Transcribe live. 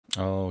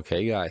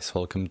Okay guys,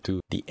 welcome to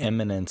the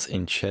Eminence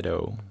in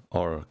Shadow,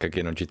 or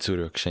Kage no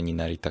Jitsuryokusha ni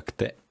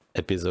naritakute,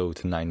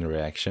 episode 9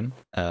 reaction.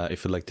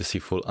 If you'd like to see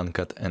full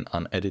uncut and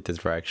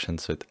unedited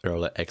reactions with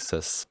early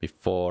access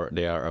before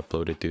they are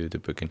uploaded to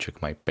YouTube, you can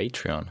check my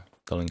Patreon.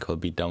 The link will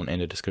be down in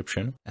the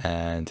description.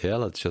 And yeah,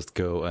 let's just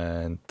go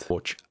and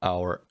watch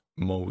our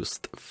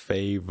most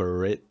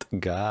favorite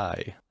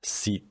guy,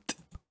 Seat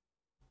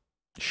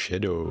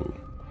Shadow.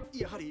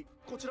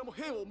 こちらも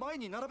兵を前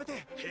に並べ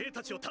て兵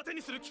たちを盾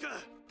にする気か。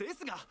で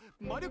すが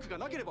魔力が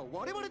なければ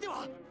我々で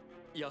は。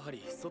やは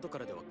り外か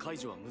らでは解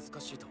除は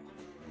難しいと。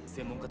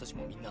専門家たち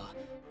もみんな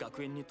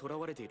学園に囚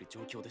われている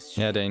状況です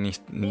し。Yeah, they need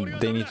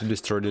to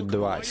destroy the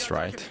device,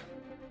 right?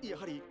 や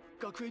はり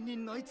学園に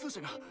内通者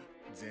が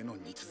ゼノ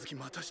ンに続き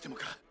またしても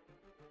か。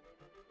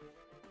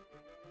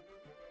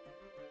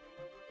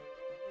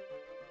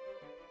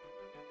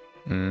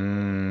拘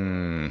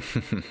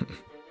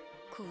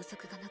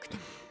束がなくて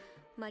も。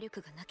 魔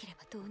力がなけれ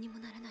ばどうにも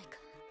ならないか。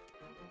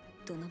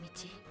どの道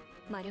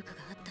魔力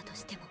があったと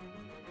しても。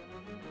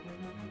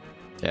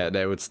Yeah,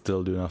 they would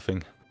still do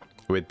nothing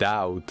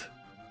without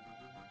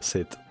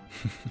Sid.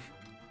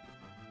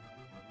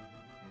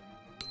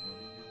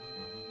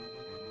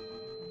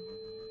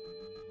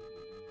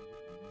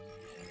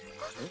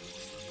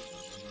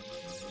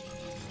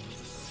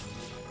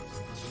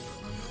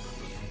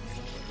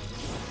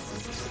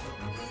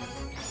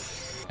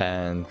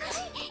 And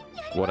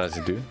what does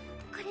he do?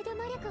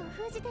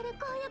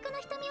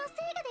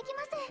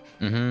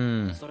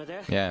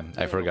 Yeah,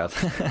 I forgot.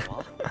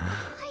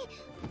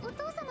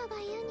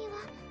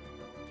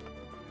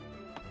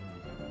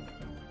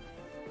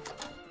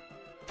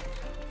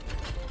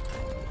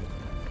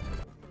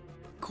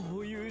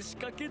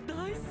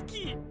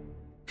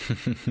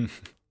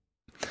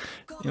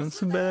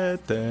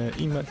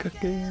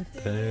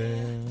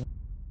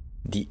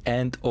 The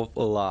end of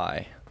a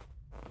lie.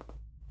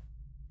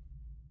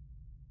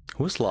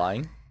 Who's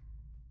lying?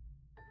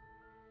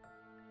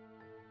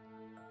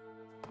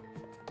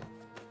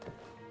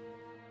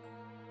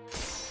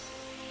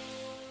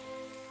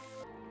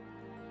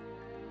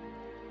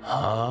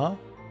 Huh?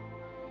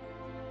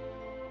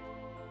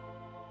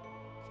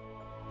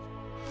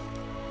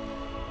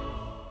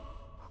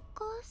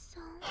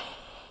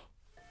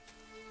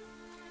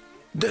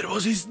 That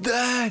was his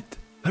dad!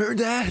 Her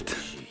dad!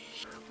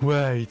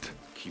 Wait.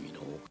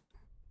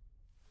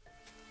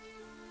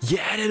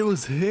 Yeah, that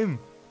was him!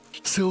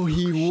 So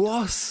he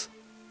was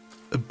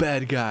a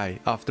bad guy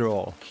after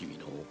all.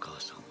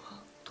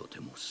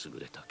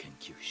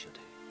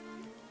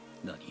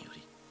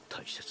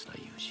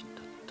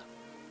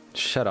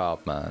 Shut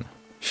up, man.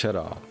 Shut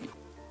up.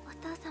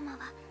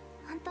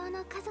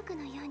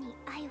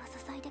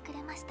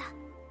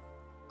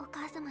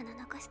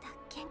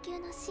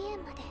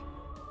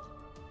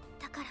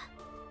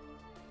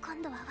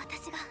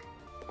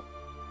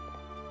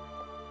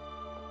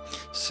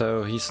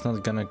 So he's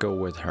not gonna go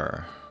with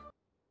her.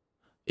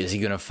 Is he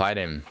gonna fight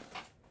him?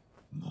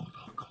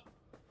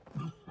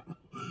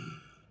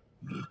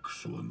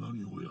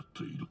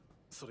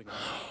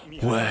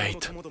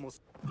 Wait.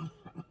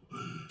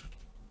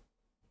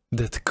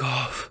 That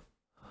cough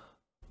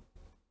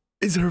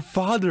is her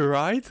father,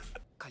 right?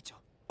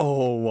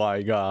 Oh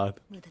my god.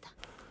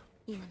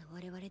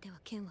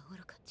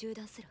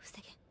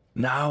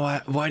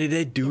 Now why did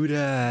they do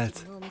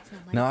that?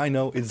 Now I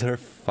know it's her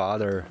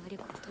father.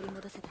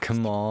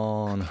 Come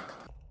on.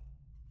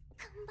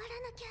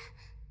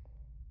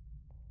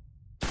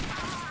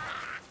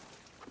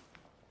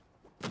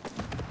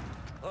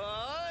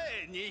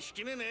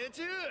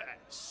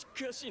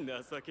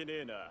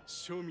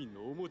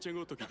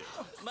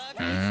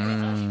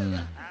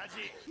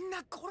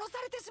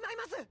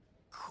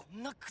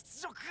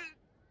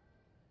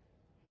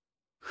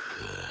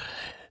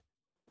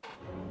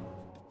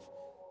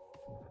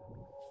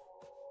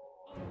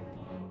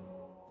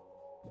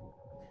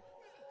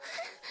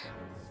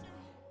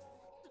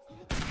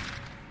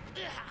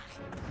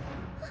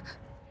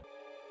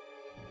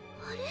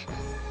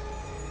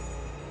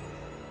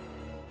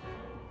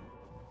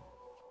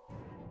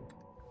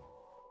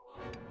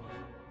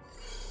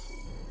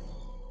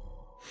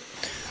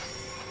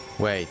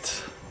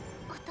 Wait.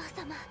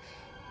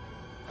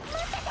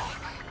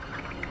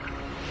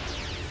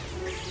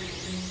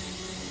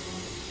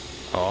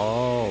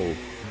 Oh.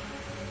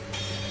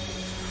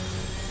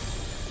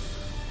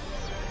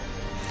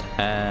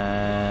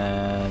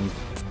 And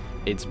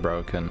it's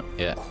broken.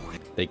 Yeah,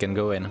 they can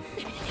go in.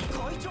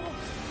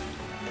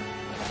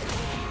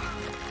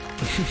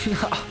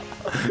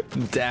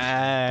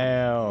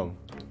 Damn.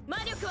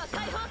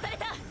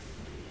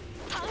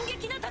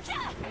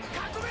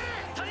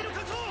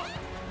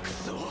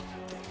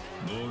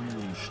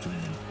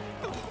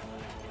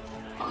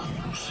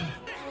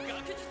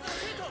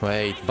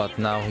 Wait, but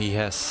now he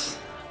has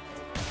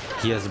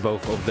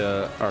both of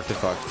the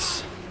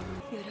artifacts.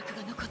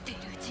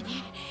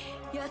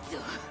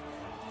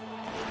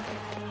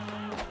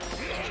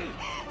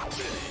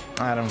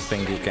 I don't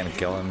think you can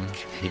kill him.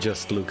 He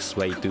just looks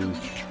way too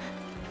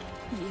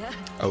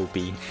OP.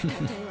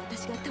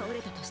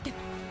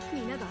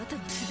 後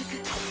に続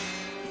く。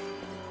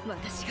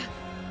私が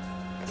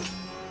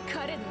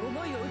彼の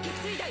思いを受け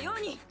継いだよ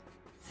うに。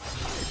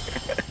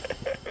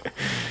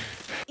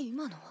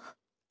今のは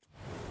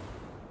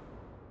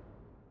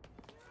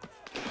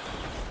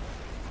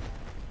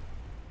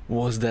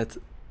Was that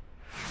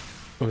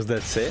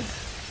safe?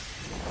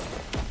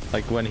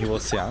 Like when he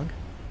was young?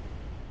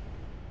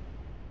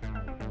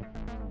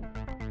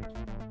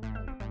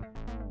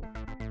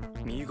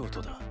 見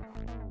事だ。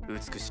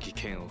美しき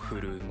剣を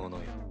振るう者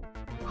よ。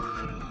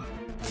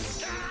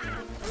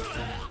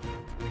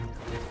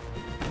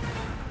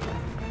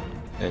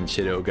And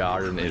Shadow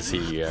Garden is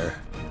here.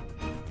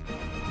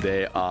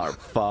 They are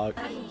fucked.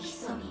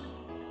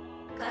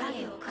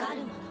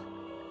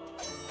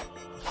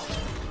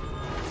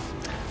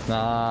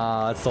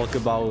 Nah, let's talk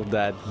about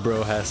that.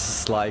 Bro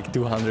has like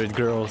 200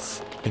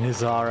 girls in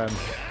his harem.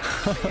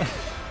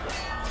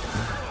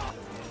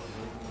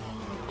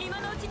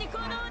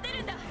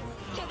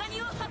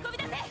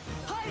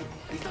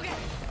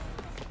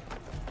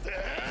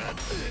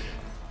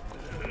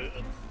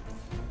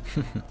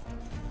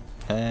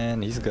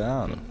 And he's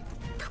gone.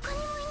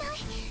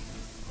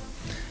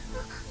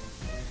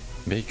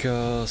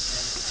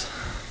 Because,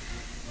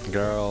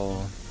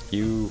 girl,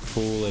 you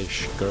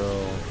foolish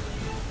girl.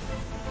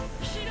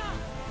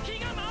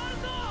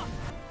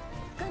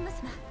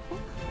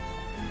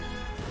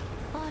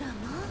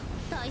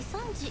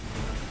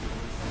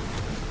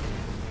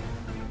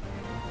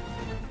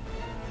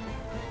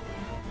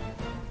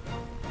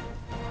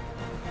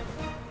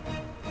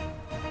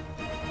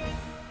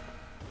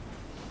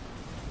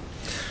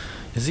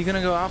 Is he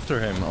gonna go after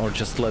him or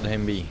just let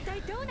him be?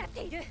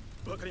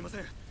 わかりませ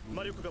ん。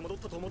魔力が戻っ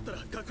たと思ったら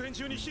学園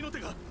中に火の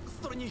手が。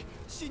それに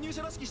侵入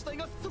者らしき死体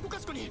がそこか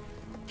しこに。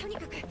とに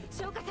かく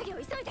消火作業を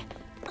急いで。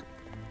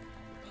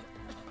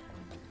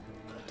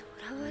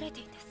囚われて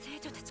いた生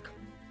徒たちか。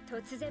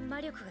突然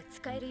魔力が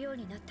使えるよう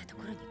になったと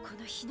ころにこ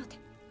の火の手。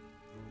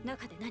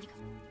中で何が。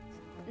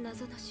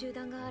謎の集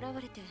団が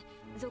現れて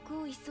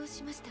族を一掃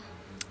しました。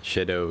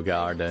Shadow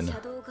Garden. シ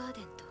ャドウガー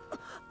デンと。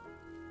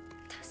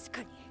確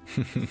かに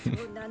そ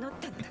う名乗っ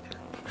たのだ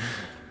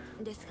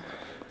な。ですが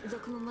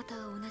族もまた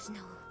同じ名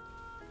を。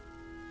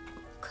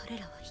彼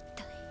らは一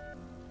体。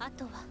あ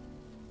とは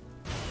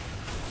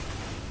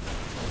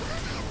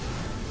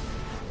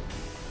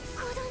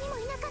行動にも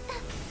いなかった。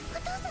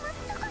お父様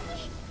どこに。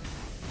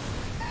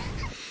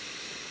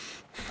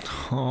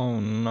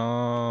Oh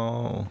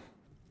no.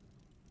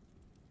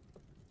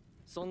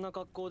 そんな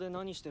格好で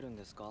何してるん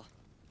ですか？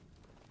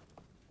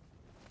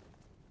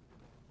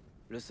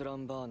ルスラ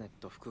ン・バーネッ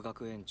ト副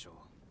学園長。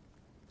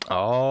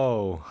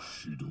Oh.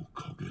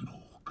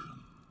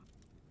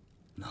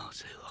 な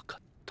ぜわか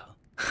った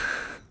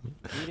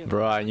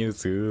？Bro, I knew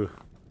too.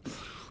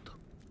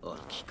 歩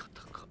き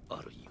方か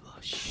あるい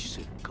は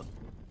姿勢か。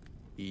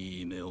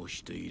いい目を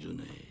している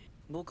ね。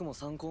僕も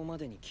参考ま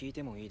でに聞い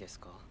てもいいです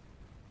か？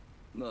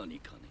何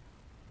かね。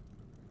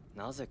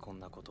なぜこん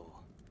なことを？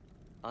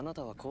あな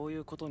たはこうい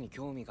うことに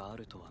興味があ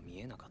るとは見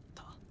えなかっ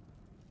た。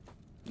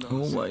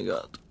Oh my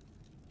god.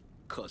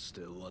 かつ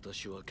て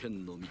私は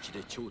剣の道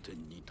で頂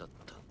点に立っ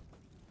た。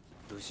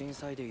武神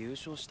祭で優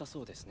勝した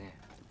そうですね。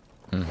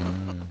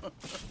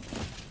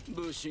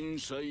武神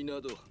祭な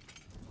ど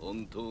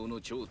本当の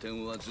頂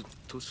点はずっ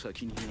と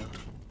先にある。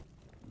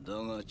だ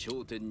が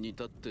頂点に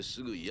立って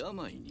すぐ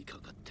病にか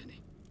かってね。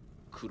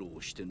苦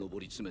労して上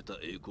り詰めた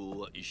栄光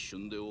は一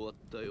瞬で終わっ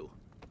たよ。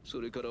そ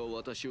れから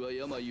私は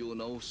病を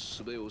治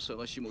す術を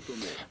探し求め。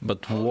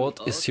 But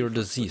what is your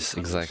disease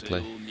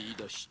exactly?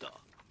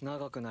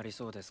 長くなり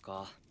そうです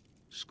か？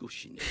少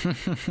しね。そ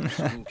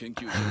の研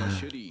究者が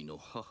シェリーの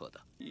母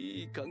だ。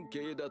いい関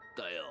係だっ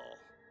たよ。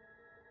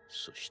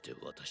そして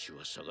私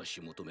は探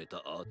し求めた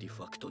アーティ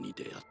ファクトに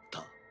出会っ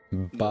た。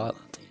But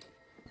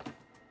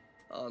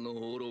あの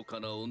愚か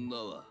な女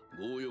は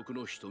強欲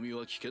の瞳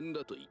は危険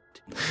だと言っ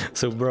て。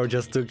so bro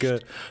just took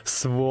a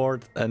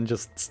sword and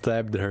just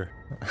stabbed her.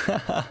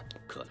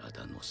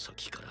 体の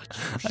先から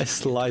I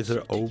sliced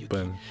her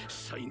open.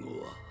 最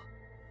後は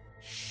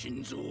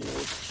心臓を突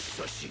き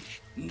刺し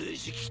ね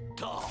じ切っ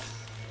た。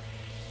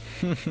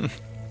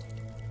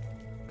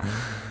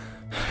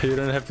You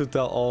don't have to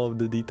tell all of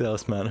the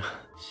details, man.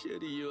 シェ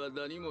リーは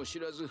何も知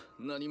らず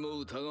何も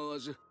疑わ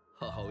ず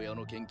母親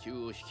の研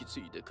究を引き継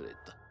いでくれ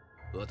た。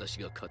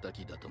私が仇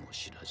だとも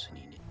知らず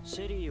にね。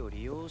シェリーを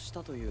利用し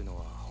たというの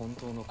は本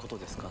当のこと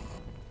ですか？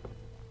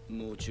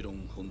もちろ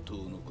ん本当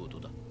のこと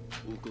だ。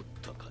怒っ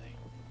たかい？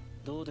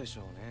どうでし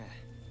ょうね。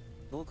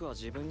僕は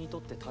自分にと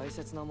って大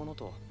切なもの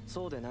と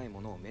そうでない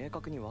ものを明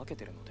確に分け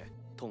てるので、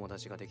友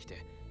達ができ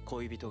て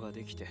恋人が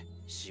できて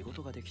仕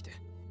事ができて。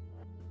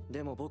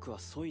でも僕は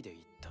削いで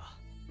いった。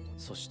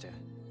そして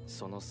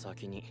その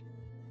先に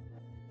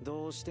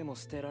どうしても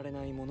捨てられ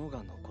ないもの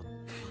が残った。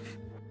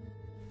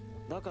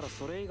だから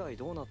それ以外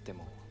どうなって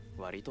も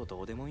割と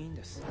どうでもいいん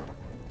です。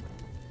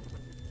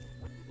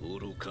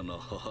愚かな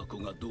母子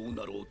がどう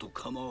なろうと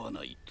構わ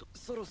ないと。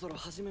そろそろ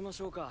始めまし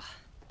ょうか。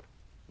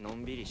の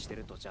んびりして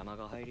ると邪魔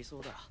が入りそ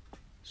うだ。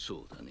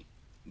そうだね。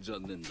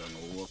残念だが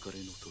お別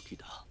れの時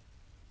だ。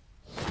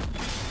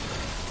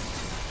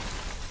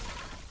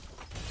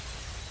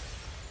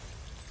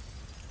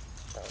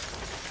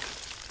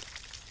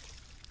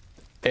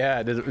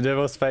Yeah, that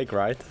was fake,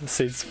 right?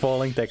 Since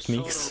falling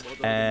techniques,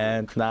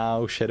 and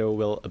now Shadow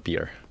will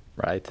appear,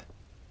 right?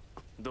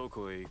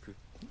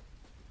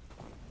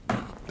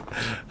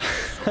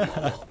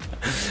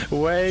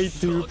 Way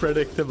too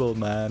predictable,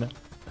 man.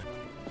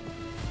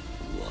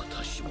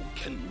 私も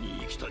剣に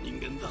生きた人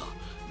間だ。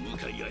向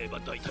かい合えば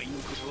大体の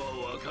こと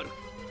はわかる。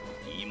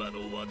今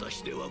の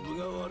私では分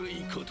が悪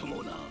いこと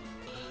もな。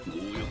強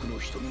欲の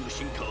瞳の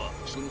進化は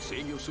その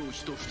制御装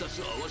置と2つ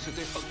合わせて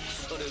発揮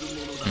される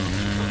ものだ。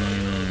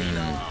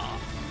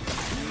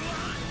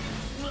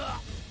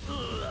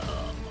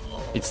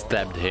It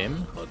stabbed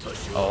him.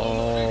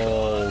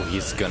 Oh,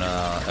 he's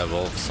gonna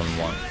evolve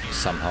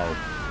somehow.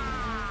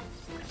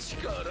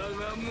 力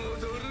が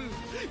戻る。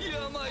病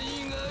が癒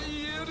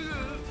える。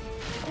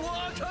わ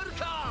かる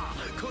か。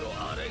この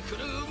荒れ狂う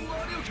魔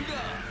力が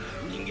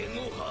人間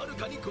をはる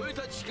かに超え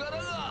た力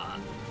が。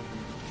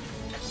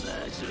ま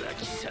ずは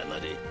貴様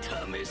で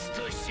試す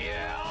としよ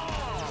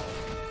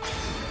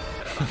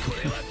う。こ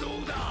れはど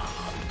うだ。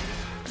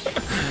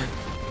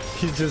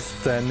He's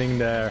just standing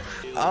there,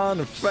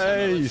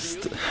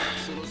 unfazed.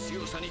 その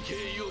強さに敬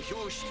意を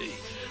表して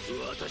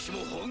私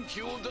も本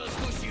気を出す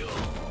としよう。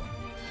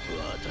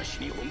私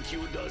に本気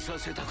を出さ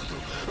せたこと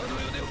あ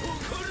の世で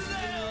誇るな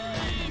よ。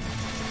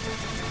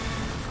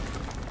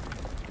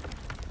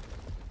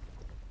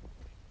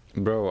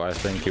Bro, I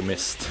think you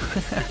missed.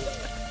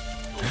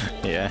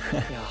 Yeah.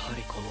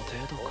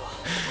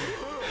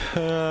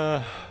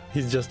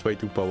 He's just way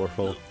too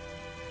powerful.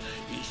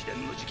 一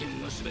連の事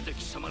件が全て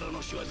貴様ら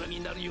の仕業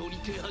になるように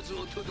手はず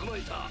を整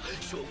えた。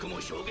証拠も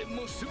証言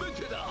も全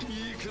てだ。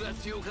いくら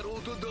強かろ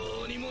うと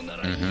どうにもな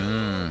らんよ。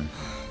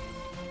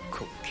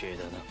滑稽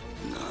だな。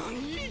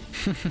何？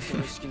そ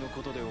れ式の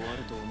ことで終わ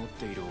ると思っ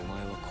ているお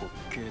前は滑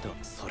稽だ。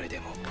それで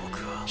も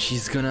僕は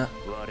She's gonna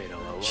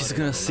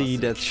see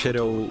that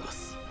Shadow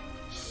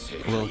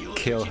will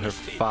kill her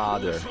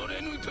father.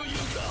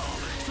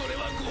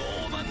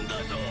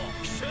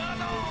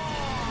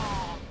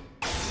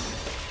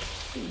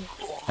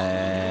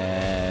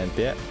 And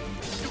yeah.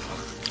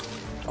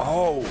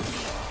 Oh!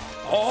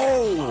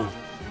 Oh!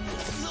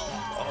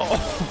 Oh!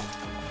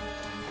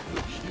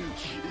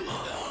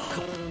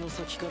 体の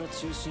先から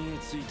中心へ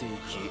ついてい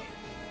き、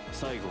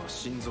最後は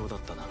心臓だっ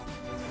たな。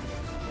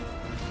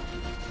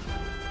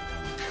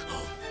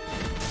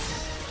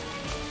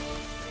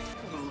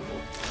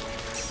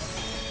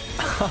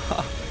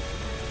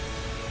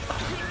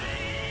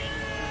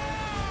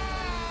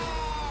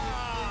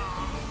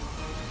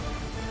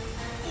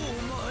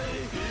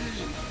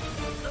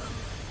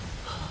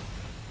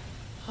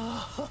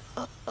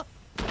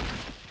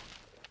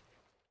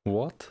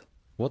What?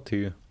 What do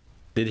you...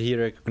 Did he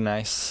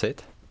recognize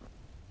Sid?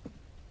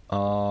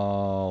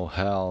 Oh,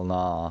 hell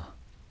nah.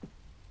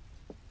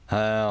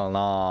 Hell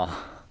nah.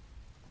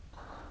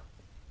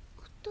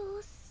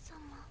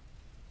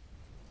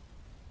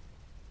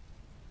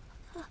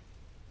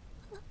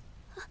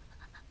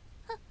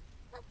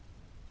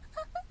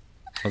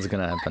 What's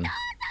gonna happen?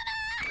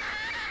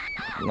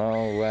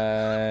 No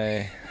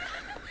way.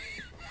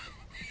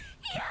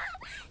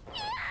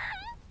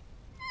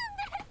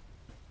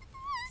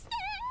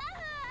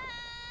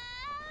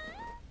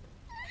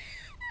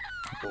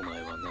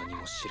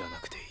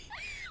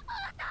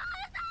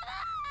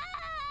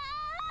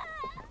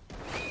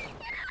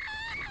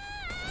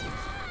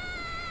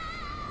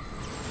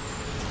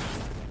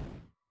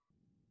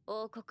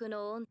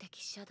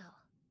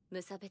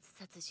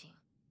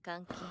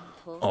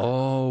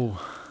 Oh.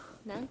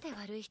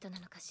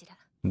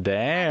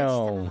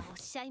 Damn.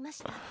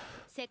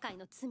 世界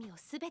の罪を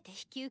すべて引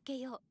き受け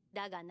よう。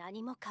だが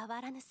何も変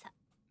わらぬさ。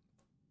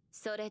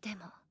それで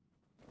も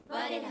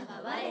我ら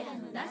は我ら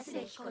のなす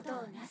べきこと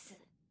をなす。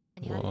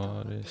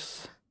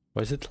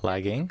Why is it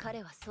lagging?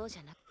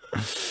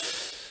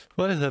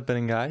 What is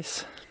happening,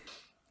 guys?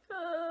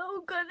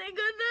 お金がな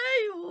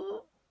い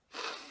よ。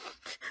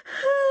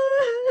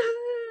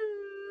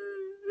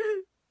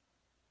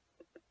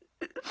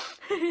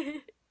冬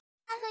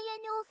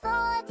の掃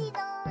除の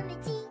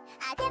道